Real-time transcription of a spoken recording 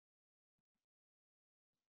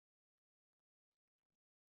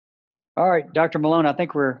All right, Dr. Malone, I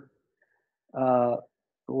think we're uh,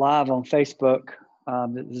 live on Facebook.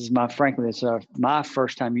 This is frankly, it's my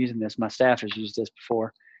first time using this. My staff has used this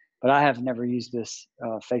before, but I have never used this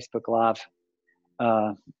Facebook Live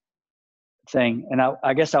uh, thing. And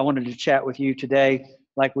I guess I wanted to chat with you today,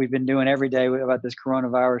 like we've been doing every day about this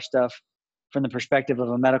coronavirus stuff from the perspective of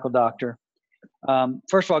a medical doctor.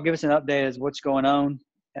 First of all, give us an update as what's going on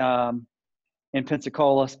in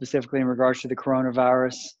Pensacola, specifically in regards to the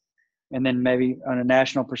coronavirus, and then maybe on a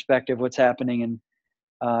national perspective, what's happening. And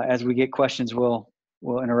as we get questions, we'll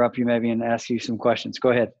interrupt you maybe and ask you some questions. Go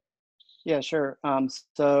ahead. Yeah, sure.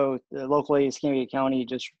 So locally, Escambia County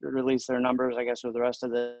just released their numbers, I guess, with the rest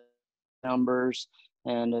of the numbers,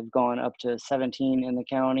 and have gone up to 17 in the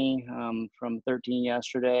county from 13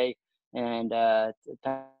 yesterday. And had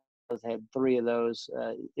 3 of those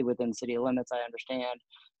within city limits, I understand.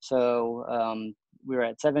 So we were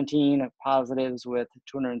at 17 positives with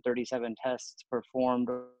 237 tests performed,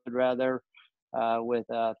 with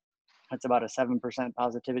that's about a 7%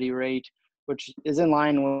 positivity rate, which is in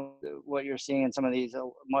line with what you're seeing in some of these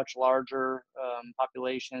much larger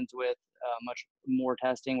populations with much more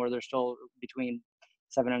testing, where they're still between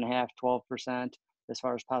 7.5%, 12% as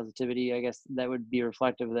far as positivity. I guess that would be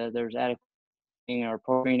reflective that there's adequate or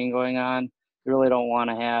screening going on. You really don't want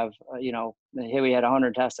to have, hey, we had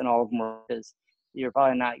 100 tests and all of them were, because you're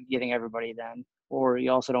probably not getting everybody then. Or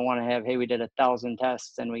you also don't want to have, hey, we did 1,000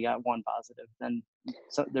 tests and we got 1 positive. Then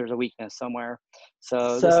there's a weakness somewhere.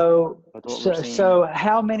 So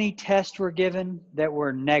how many tests were given that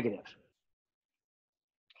were negative?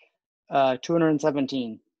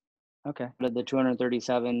 217. Okay. The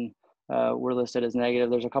 237 were listed as negative.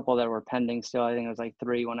 There's a couple that were pending still. I think it was like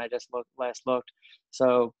 3 when I just last looked.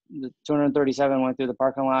 So the 237 went through the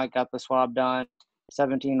parking lot, got the swab done.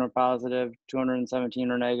 17 were positive,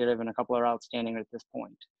 217 are negative, and a couple are outstanding at this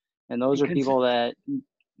point. And those are people that,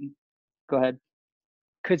 go ahead.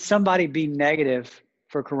 Could somebody be negative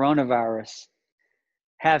for coronavirus,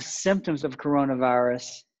 have symptoms of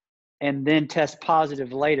coronavirus, and then test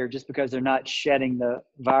positive later just because they're not shedding the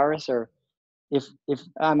virus? Or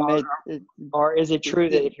or is it true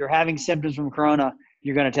that if you're having symptoms from corona,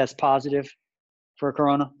 you're going to test positive for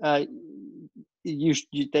corona?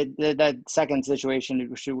 That second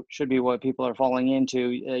situation should be what people are falling into.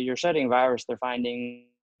 You're shedding virus they're finding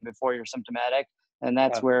before you're symptomatic, and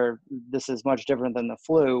that's where this is much different than the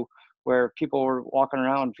flu, where people were walking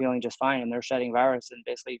around feeling just fine and they're shedding virus and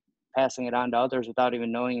basically passing it on to others without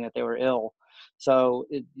even knowing that they were ill. So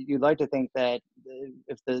you'd like to think that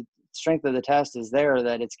if the strength of the test is there,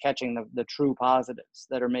 that it's catching the true positives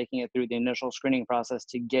that are making it through the initial screening process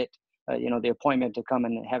to get the appointment to come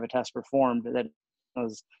and have a test performed. That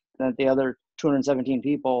the other 217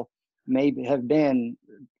 people may have been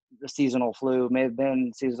a seasonal flu, may have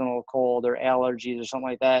been seasonal cold or allergies or something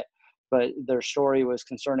like that, but their story was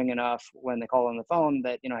concerning enough when they called on the phone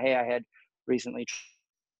that, hey, I had recently,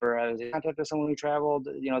 or I was in contact with someone who traveled,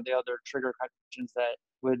 the other trigger questions that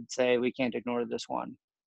would say we can't ignore this one.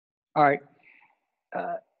 All right.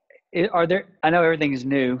 I know everything is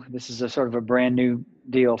new. This is a sort of a brand new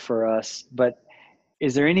deal for us, but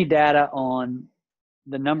is there any data on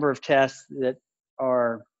the number of tests that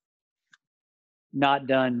are not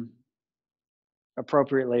done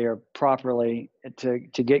appropriately or properly to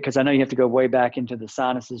get, because I know you have to go way back into the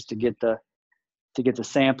sinuses to get the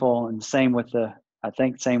sample, and same with the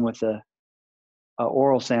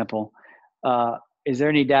oral sample. Is there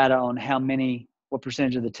any data on what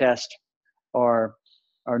percentage of the tests are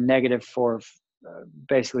negative for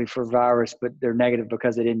basically for virus, but they're negative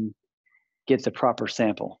because they didn't get the proper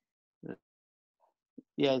sample?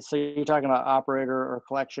 Yeah, so you're talking about operator or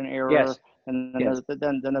collection error. Yes. And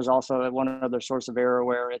then there's also one other source of error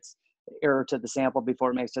where it's error to the sample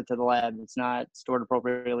before it makes it to the lab. It's not stored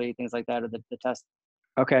appropriately, things like that, or the test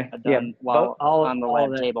done while on the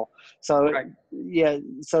lab table. So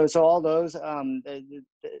so all those,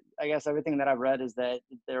 I guess everything that I've read is that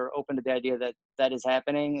they're open to the idea that is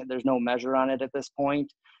happening. There's no measure on it at this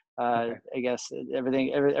point. I guess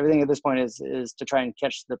everything at this point is to try and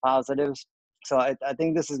catch the positives. So I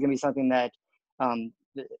think this is going to be something that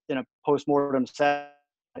in a post-mortem set,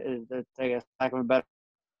 I guess, lack of a better,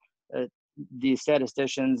 the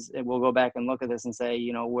statisticians will go back and look at this and say,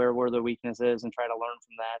 where were the weaknesses and try to learn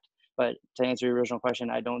from that. But to answer your original question,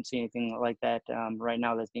 I don't see anything like that right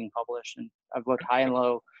now that's being published. And I've looked high and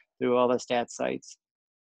low through all the stats sites.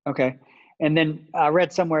 Okay. And then I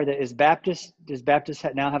read somewhere that does Baptist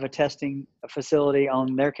now have a testing facility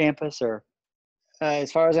on their campus, or?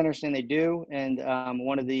 As far as I understand, they do. And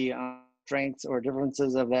one of the strengths or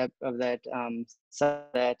differences of that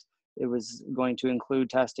it was going to include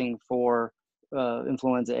testing for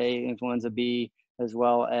influenza A, influenza B, as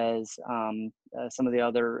well as some of the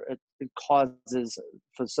other causes,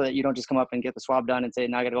 so that you don't just come up and get the swab done and say,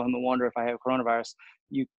 now I got to go home and wonder if I have coronavirus.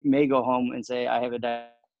 You may go home and say, I have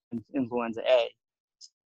influenza A.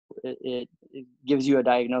 It gives you a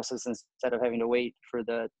diagnosis instead of having to wait for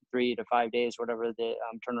the 3 to 5 days, whatever the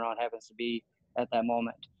turnaround happens to be at that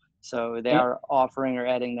moment. So they are offering or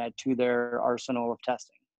adding that to their arsenal of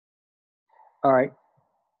testing. All right.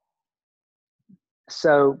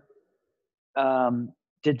 So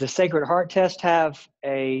did the Sacred Heart test have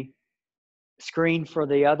a screen for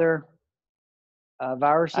the other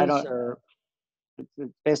viruses? I don't. Or?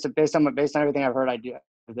 Based on everything I've heard, I do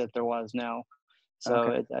that there was no. So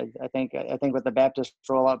okay. I think with the Baptist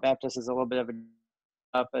rollout, Baptist is a little bit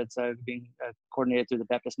of it's being coordinated through the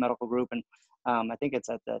Baptist Medical Group, and I think it's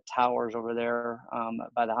at the towers over there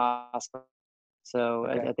by the hospital. So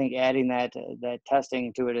okay. I think adding that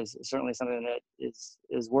testing to it is certainly something that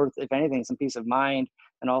is worth, if anything, some peace of mind,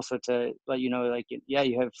 and also to let you know, like, yeah,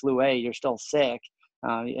 you have flu A, you're still sick,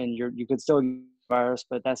 and you could still get the virus,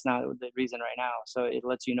 but that's not the reason right now. So it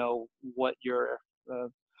lets you know what your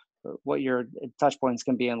touch points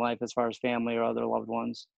can be in life as far as family or other loved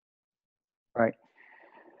ones. Right.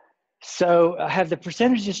 So have the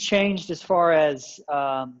percentages changed as far as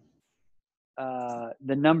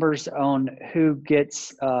the numbers on who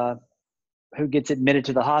gets admitted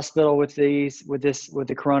to the hospital with the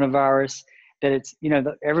coronavirus? That it's,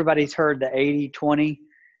 everybody's heard the 80-20,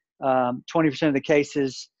 20% of the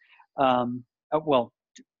cases, 80%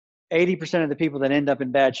 of the people that end up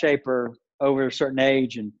in bad shape are over a certain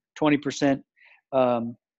age, and 20%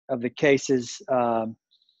 of the cases,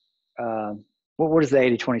 what is the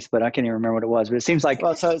 80-20 split? I can't even remember what it was, but it seems like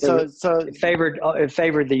it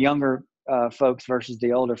favored the younger folks versus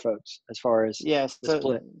the older folks as far as the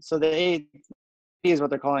split. So the 80 is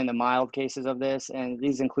what they're calling the mild cases of this, and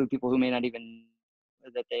these include people who may not even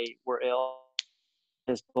know that they were ill,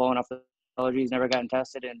 just blowing up the allergies, never gotten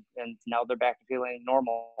tested, and now they're back to feeling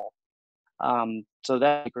normal. So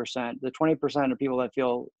that 20%, the 20% are people that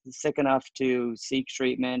feel sick enough to seek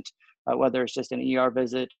treatment, whether it's just an ER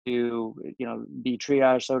visit to, be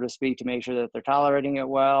triaged, so to speak, to make sure that they're tolerating it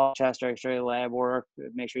well, chest X-ray, lab work,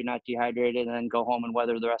 make sure you're not dehydrated, and then go home and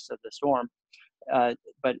weather the rest of the storm.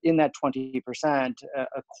 But in that 20%,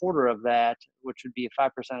 a quarter of that, which would be 5%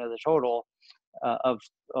 of the total of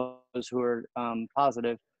those who are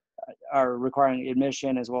positive, are requiring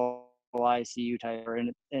admission as well as ICU type.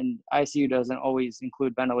 And ICU doesn't always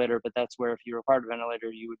include ventilator, but that's where if you required a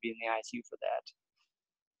ventilator, you would be in the ICU for that.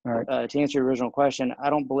 All right. To answer your original question, I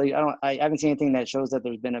haven't seen anything that shows that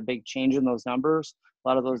there's been a big change in those numbers. A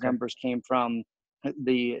lot of those numbers came from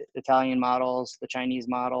the Italian models, the Chinese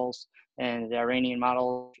models, and the Iranian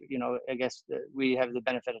model. I guess we have the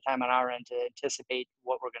benefit of time on our end to anticipate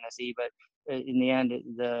what we're going to see, but in the end,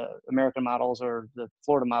 the American models or the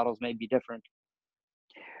Florida models may be different.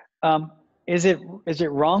 Is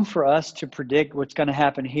it wrong for us to predict what's going to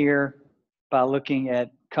happen here by looking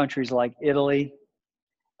at countries like Italy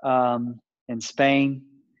and Spain,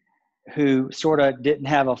 who sort of didn't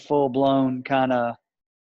have a full-blown kind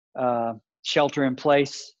of shelter in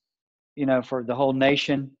place, for the whole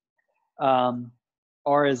nation? Or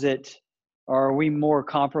are we more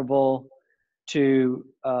comparable to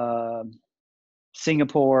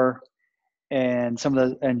Singapore and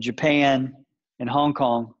and Japan and Hong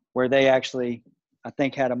Kong, where they actually, I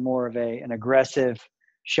think, had an aggressive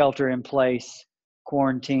shelter in place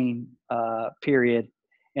quarantine period,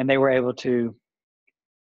 and they were able to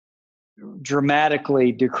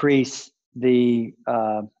dramatically decrease the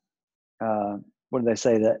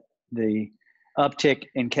the uptick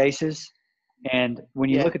in cases. And when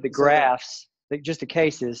you look at the graphs, just the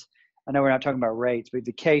cases, I know we're not talking about rates, but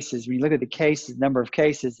the cases, when you look at the cases, number of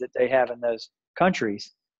cases that they have in those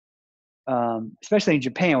countries, especially in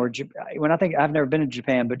Japan, when I think, I've never been to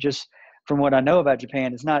Japan, but just from what I know about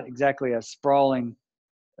Japan, it's not exactly a sprawling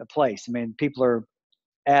place. I mean, people are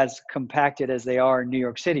as compacted as they are in New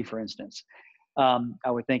York City, for instance. I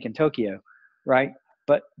would think in Tokyo, right?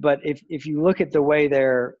 But if you look at the way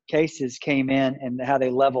their cases came in and how they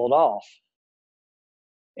leveled off,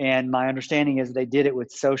 and my understanding is they did it with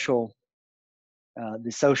the social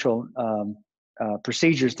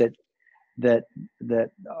procedures that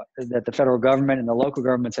the federal government and the local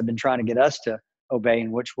governments have been trying to get us to obey,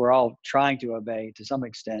 in which we're all trying to obey to some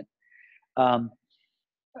extent. Are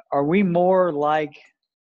we more like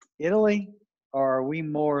Italy, or are we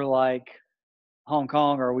more like Hong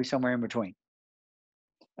Kong, or are we somewhere in between?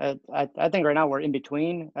 I think right now we're in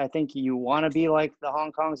between. I think you want to be like the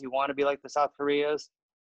Hong Kongs, you want to be like the South Koreas,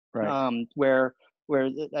 Right. Where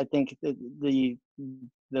I think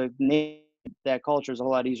that culture is a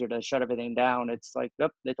whole lot easier to shut everything down. It's like, oh,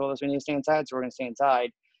 they told us we need to stay inside, so we're going to stay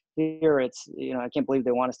inside. Here, it's, I can't believe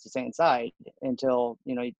they want us to stay inside until,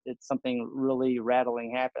 it's something really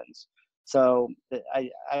rattling happens. So I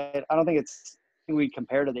don't think we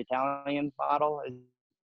compare to the Italian model.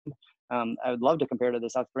 I would love to compare to the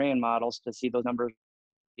South Korean models to see those numbers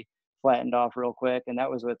flattened off real quick, and that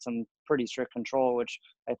was with some pretty strict control, which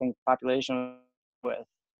I think population with.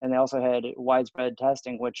 And they also had widespread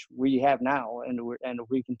testing, which we have now, and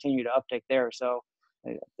we continue to uptake there. So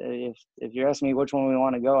if you're asking me which one we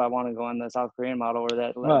want to go, I want to go on the South Korean model,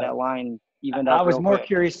 where that line evened I up was real more quick.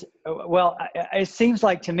 curious. Well, it seems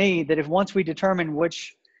like to me that if once we determine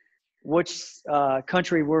which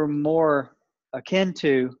country we're more akin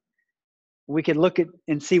to, we could look at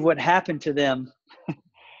and see what happened to them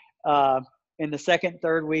in the second,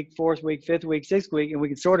 third week, fourth week, fifth week, sixth week, and we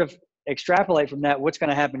can sort of extrapolate from that what's going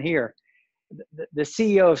to happen here. The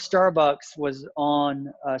CEO of Starbucks was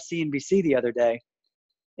on CNBC the other day,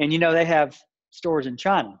 and they have stores in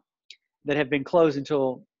China that have been closed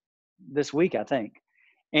until this week, I think.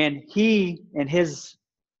 And he and his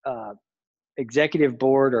executive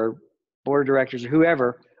board or board of directors or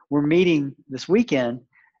whoever were meeting this weekend,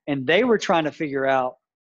 and they were trying to figure out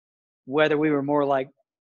whether we were more like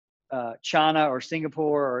China or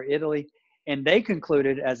Singapore or Italy. And they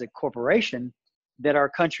concluded as a corporation that our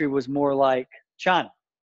country was more like China,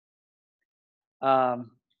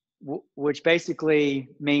 which basically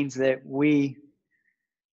means that we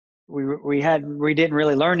didn't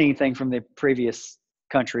really learn anything from the previous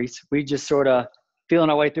countries. We just sort of feeling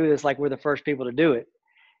our way through this like we're the first people to do it.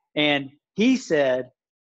 And he said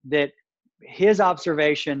that his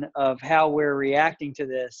observation of how we're reacting to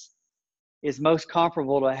this is most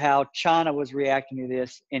comparable to how China was reacting to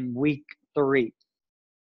this in week 3.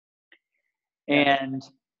 Yeah. And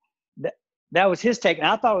that was his take. And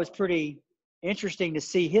I thought it was pretty interesting to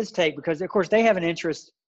see his take, because of course they have an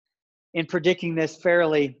interest in predicting this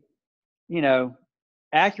fairly,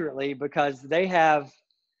 accurately, because they have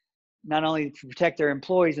not only to protect their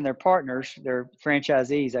employees and their partners, their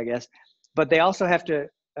franchisees, I guess, but they also have to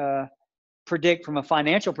predict from a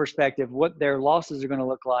financial perspective what their losses are going to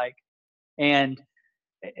look like, and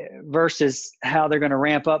versus how they're going to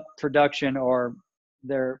ramp up production or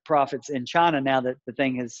their profits in China now that the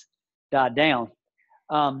thing has died down.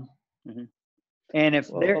 Mm-hmm. And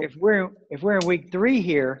if we're in week 3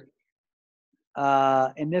 here,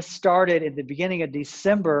 and this started at the beginning of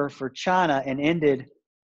December for China and ended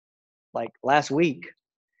like last week,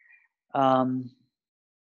 that's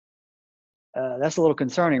a little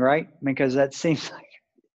concerning, right? Because that seems like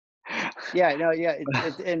Yeah, no, yeah,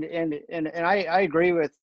 and I agree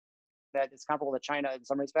with that. It's comparable to China in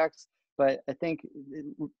some respects, but I think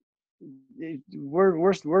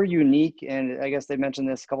we're unique, and I guess they mentioned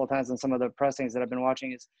this a couple of times in some of the pressings that I've been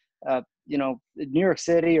watching. Is New York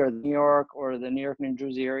City or New York or the New York, New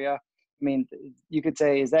Jersey area. I mean, you could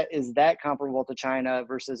say, is that comparable to China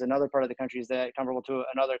versus another part of the country? Is that comparable to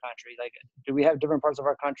another country? Like, do we have different parts of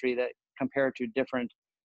our country that compare to different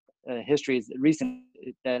histories recent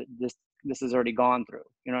that this has already gone through?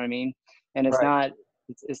 You know what I mean? And it's right.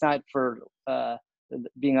 not for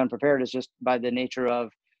being unprepared. It's just by the nature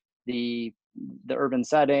of the urban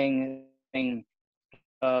setting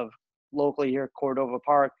of locally here, Cordova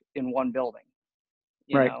Park in one building.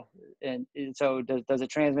 Right. And so does it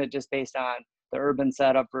transmit just based on the urban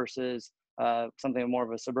setup versus something more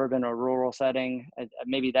of a suburban or rural setting?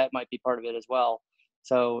 Maybe that might be part of it as well.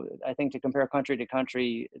 So I think to compare country to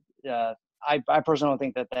country, I personally don't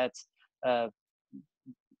think that that's the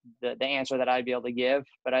answer that I'd be able to give,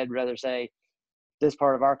 but I'd rather say this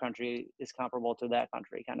part of our country is comparable to that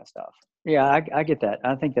country kind of stuff. Yeah, I get that.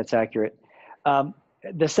 I think that's accurate.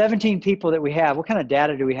 The 17 people that we have, what kind of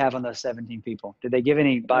data do we have on those 17 people? Did they give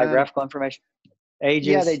any biographical information? Ages?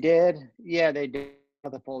 Yeah, they did. I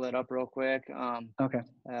have to pull that up real quick. Okay.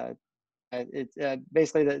 It's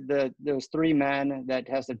basically there was 3 men that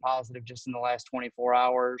tested positive just in the last 24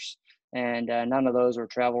 hours, and none of those were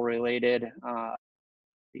travel related.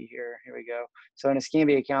 See here we go. So in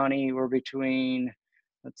Escambia County, we're between,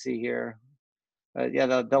 let's see here.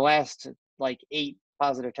 The last like 8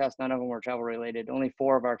 positive tests, none of them were travel related. Only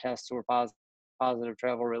 4 of our tests were positive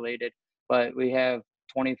travel related, but we have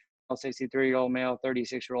 63-year-old male,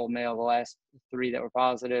 36-year-old male, the last 3 that were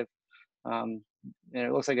positive. And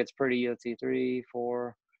it looks like it's pretty, let's see, 3,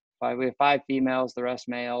 4, 5. We have 5 females, the rest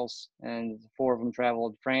males, and 4 of them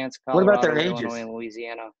traveled France, Colorado, what about their ages? Illinois, and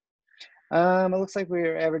Louisiana. It looks like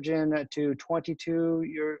we're averaging to 22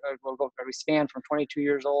 years. We span from 22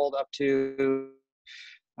 years old up to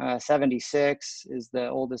 76 is the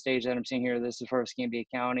oldest age that I'm seeing here. This is for Escambia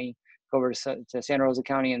County. Go over to Santa Rosa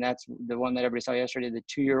County, and that's the one that everybody saw yesterday. The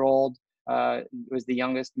 2-year-old was the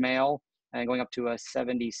youngest male, and going up to a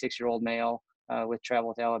 76-year-old male with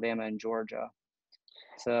travel to Alabama and Georgia.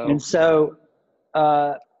 So,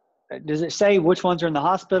 does it say which ones are in the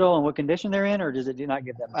hospital and what condition they're in, or does it do not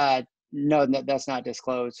give that? No, that's not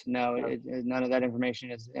disclosed. No, none of that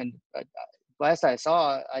information is. And last I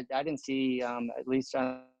saw, I didn't see, at least on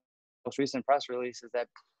the most recent press releases, that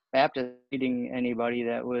Baptist treating anybody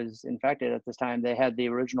that was infected at this time. They had the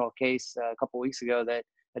original case a couple weeks ago that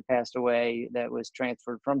had passed away that was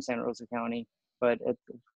transferred from Santa Rosa County, but at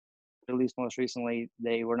least most recently,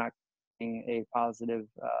 they were not getting a positive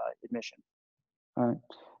admission. All right.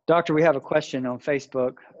 Doctor, we have a question on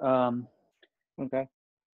Facebook. Okay.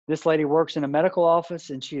 This lady works in a medical office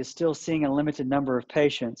and she is still seeing a limited number of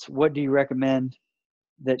patients. What do you recommend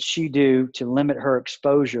that she do to limit her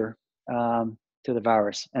exposure to the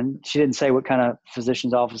virus? And she didn't say what kind of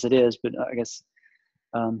physician's office it is, but I guess.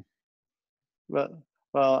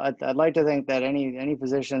 Well, I'd like to think that any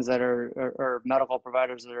physicians that are medical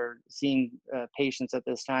providers that are seeing patients at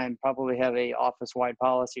this time probably have a office-wide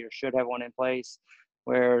policy or should have one in place,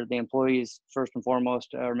 where the employees first and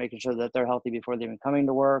foremost are making sure that they're healthy before they're even coming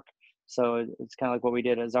to work. So it's kind of like what we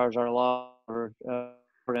did at Zarzaur Law, or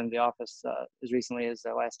in the office as recently as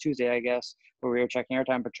last Tuesday, I guess, where we were checking our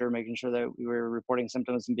temperature, making sure that we were reporting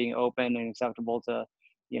symptoms and being open and acceptable to,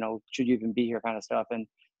 should you even be here kind of stuff. And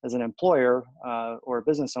as an employer or a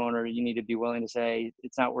business owner, you need to be willing to say,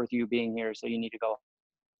 it's not worth you being here, so you need to go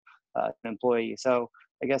an employee. So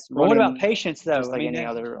I guess. Well, what about patients, though? Like any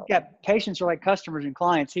other. Yeah, patients are like customers and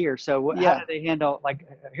clients here. So yeah. How do they handle, like,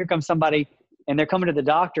 here comes somebody and they're coming to the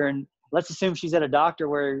doctor, and let's assume she's at a doctor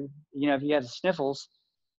where, if you have sniffles,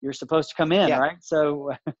 you're supposed to come in, right?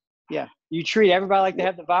 So yeah, you treat everybody like they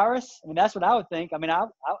have the virus. I mean, that's what I would think. I mean, I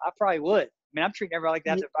probably would. I mean, I'm treating everybody like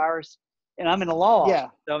they have the virus, and I'm in the law. Yeah.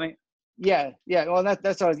 So, I mean. Yeah. Well, that's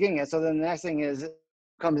what I was getting at. So then the next thing is,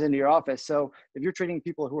 comes into your office. So if you're treating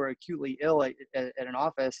people who are acutely ill at an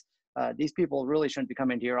office, these people really shouldn't be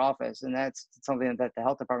coming to your office. And that's something that the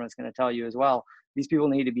health department is going to tell you as well. These people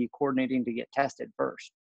need to be coordinating to get tested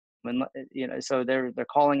first. So they're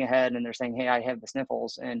calling ahead and they're saying, hey, I have the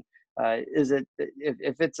sniffles. And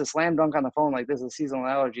if it's a slam dunk on the phone, like, this is seasonal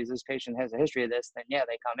allergies, this patient has a history of this, then yeah,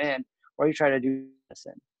 they come in, or you try to do this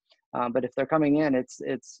in. But if they're coming in,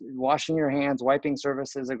 it's washing your hands, wiping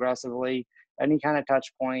surfaces aggressively, any kind of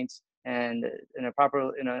touch points, and in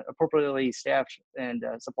an appropriately staffed and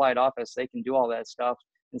supplied office, they can do all that stuff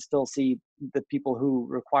and still see the people who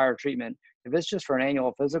require treatment. If it's just for an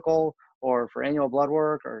annual physical or for annual blood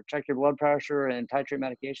work or check your blood pressure and titrate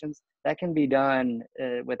medications, that can be done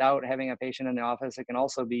without having a patient in the office. It can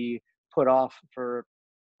also be put off for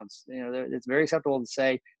months. It's very acceptable to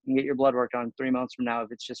say you can get your blood work done 3 months from now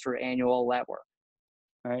if it's just for annual lab work.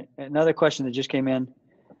 All right. Another question that just came in.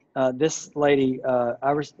 This lady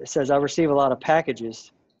says, I receive a lot of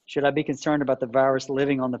packages. Should I be concerned about the virus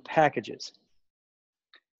living on the packages?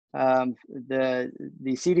 The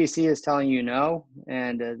CDC is telling you no,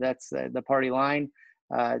 and that's the party line.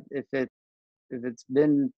 If it's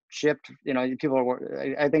been shipped, I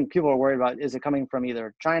think people are worried about, is it coming from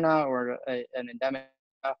either China or an endemic,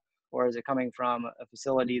 or is it coming from a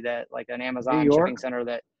facility that, like an Amazon shipping center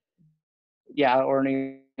or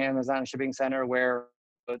an Amazon shipping center where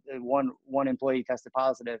one employee tested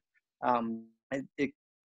positive.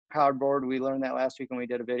 Cardboard, we learned that last week when we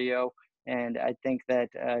did a video. And I think that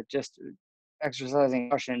just exercising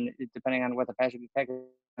caution, depending on what the package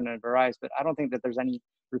varies, but I don't think that there's any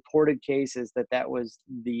reported cases that was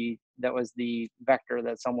the vector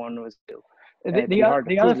that someone was. The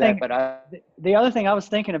other thing I was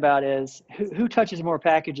thinking about is who touches more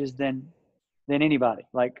packages than anybody.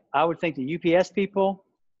 Like, I would think the UPS people,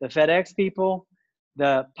 the FedEx people,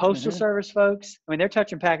 the postal service folks. I mean, they're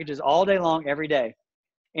touching packages all day long, every day.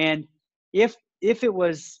 And if it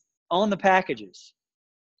was on the packages,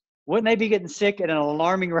 wouldn't they be getting sick at an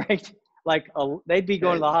alarming rate? Like, they'd be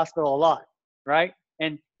going to the hospital a lot, right?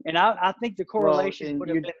 And I think the correlation would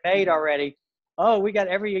have been made already. Oh, we got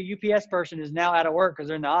every UPS person is now out of work because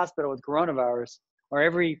they're in the hospital with coronavirus, or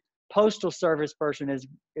every postal service person is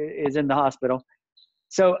in the hospital.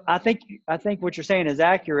 So I think what you're saying is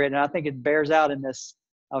accurate, and I think it bears out in this.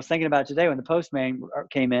 I was thinking about it today when the postman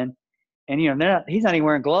came in, and he's not even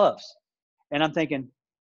wearing gloves, and I'm thinking,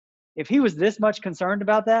 if he was this much concerned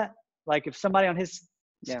about that, like if somebody on his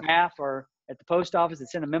staff or at the post office had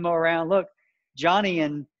sent a memo around, look, Johnny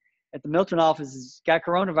at the Milton office has got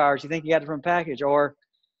coronavirus, you think he got it from a package, or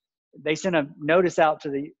they sent a notice out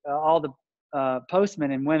to all the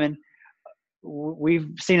postmen and women, we've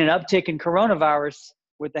seen an uptick in coronavirus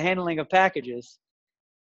with the handling of packages.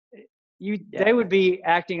 They would be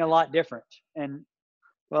acting a lot different. And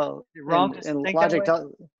well, wrong to and think logic that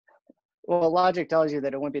way? logic tells you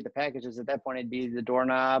that it wouldn't be the packages at that point. It'd be the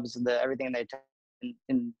doorknobs, everything they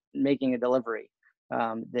in making a delivery,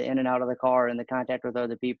 the in and out of the car and the contact with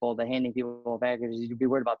other people, the handing people packages. You'd be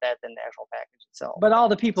worried about that than the actual package itself. But all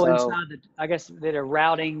the people inside, I guess, that are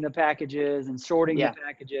routing the packages and sorting the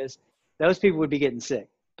packages, those people would be getting sick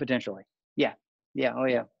potentially. Yeah. Oh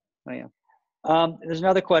yeah. There's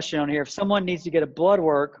another question on here. If someone needs to get a blood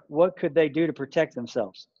work, what could they do to protect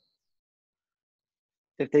themselves?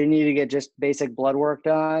 If they need to get just basic blood work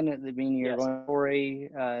done, I mean, you're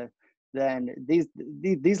going then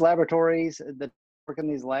these laboratories that work in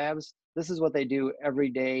these labs, this is what they do every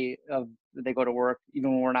day they go to work,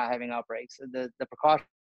 even when we're not having outbreaks. The precautions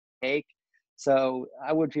they take. So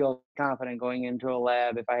I would feel confident going into a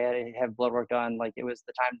lab if I had to have blood work done, like it was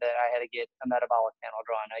the time that I had to get a metabolic panel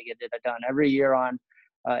drawn. I get it done every year on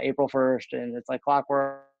April 1st, and it's like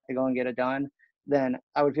clockwork to go and get it done. Then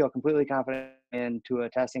I would feel completely confident into a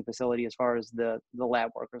testing facility as far as the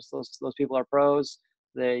lab workers. Those people are pros.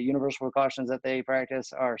 The universal precautions that they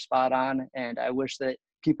practice are spot on, and I wish that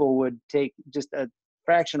people would take just a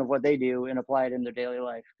fraction of what they do and apply it in their daily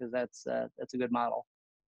life, because that's a good model.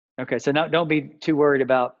 Okay, so don't be too worried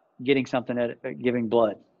about getting something at giving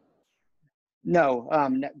blood. No,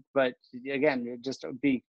 but again, just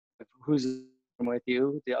be who's with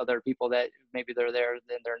you, the other people that maybe they're there,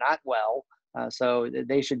 then they're not well, so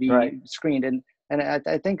they should be screened. And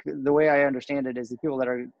I think the way I understand it is the people that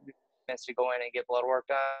are meant to go in and get blood work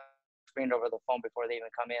done, screened over the phone before they even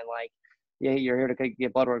come in. Like, yeah, you're here to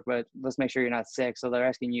get blood work, but let's make sure you're not sick. So they're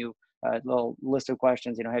asking you a little list of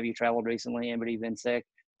questions. Have you traveled recently? Anybody been sick?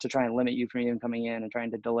 To try and limit you from even coming in and trying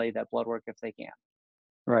to delay that blood work if they can.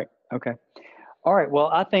 Right. Okay. All right. Well,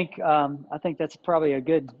 I think that's probably a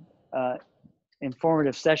good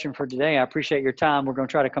informative session for today. I appreciate your time. We're going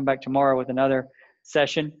to try to come back tomorrow with another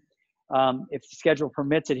session. If the schedule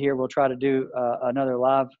permits it here, we'll try to do another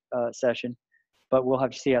live session, but we'll have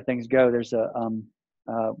to see how things go. There's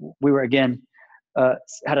we were again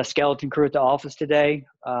had a skeleton crew at the office today.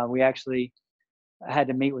 We actually had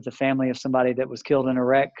to meet with the family of somebody that was killed in a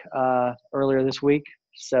wreck earlier this week.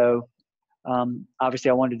 So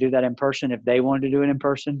obviously I wanted to do that in person. If they wanted to do it in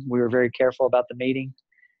person, we were very careful about the meeting.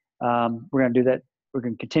 We're going to do that. We're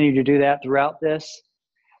going to continue to do that throughout this.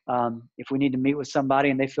 If we need to meet with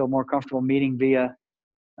somebody and they feel more comfortable meeting via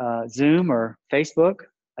Zoom or Facebook,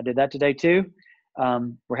 I did that today too.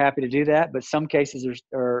 We're happy to do that, but some cases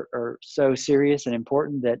are so serious and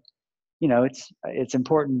important that it's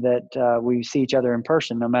important that we see each other in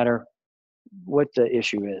person, no matter what the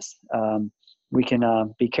issue is. We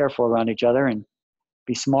can be careful around each other and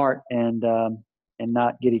be smart and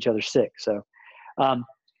not get each other sick. So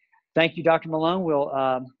thank you, Dr. Malone.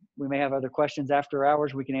 We may have other questions after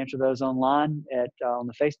hours. We can answer those online on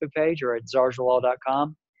the Facebook page or at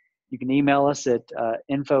zarzaurlaw.com. You can email us at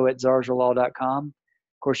info@zarzaurlaw.com.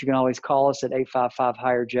 Of course, you can always call us at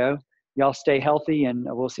 855-HIRE-JOE. Y'all stay healthy, and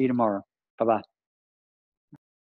we'll see you tomorrow. Bye-bye.